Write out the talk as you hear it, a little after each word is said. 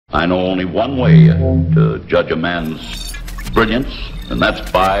I know only one way to judge a man's brilliance, and that's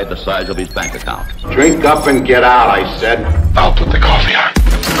by the size of his bank account. Drink up and get out, I said. I'll put the coffee on.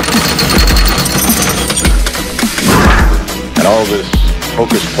 And all this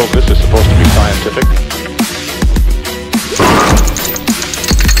hocus pocus is supposed to be scientific?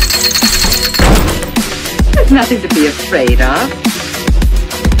 There's nothing to be afraid of.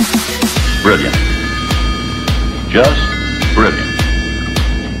 Brilliant. Just brilliant.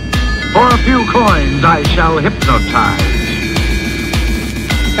 For a few coins, I shall hypnotize.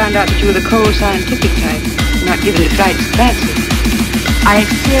 I found out that you were the cold scientific type, not given to Fright's fancy. I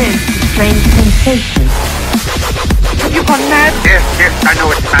experienced a strange sensation. Have you gone mad? Yes, I know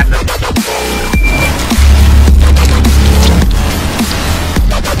it's madness.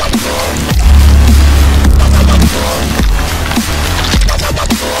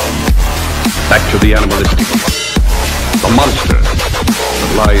 Back to the animalistic. The monster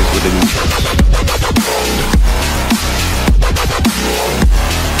that lies within each of us.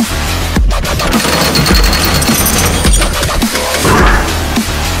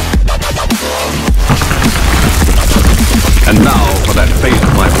 And now for that phase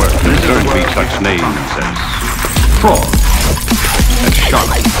of my work that earned me such names as Fraud and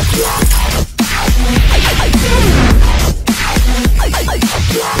Charlotte.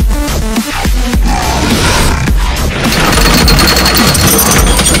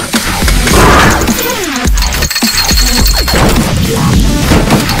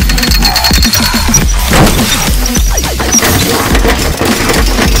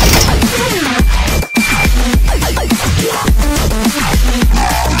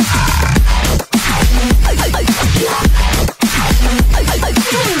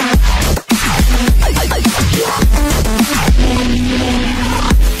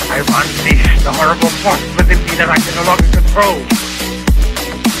 The horrible force within me that I can no longer control.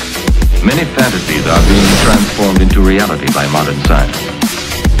 Many fantasies are being transformed into reality by modern science.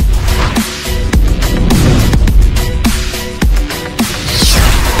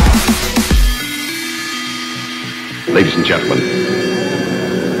 Ladies and gentlemen,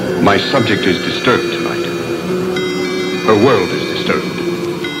 my subject is disturbed tonight. Her world is disturbed.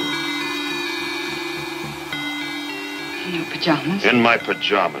 In your pajamas? In my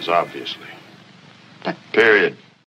pajamas, obviously. But... Period.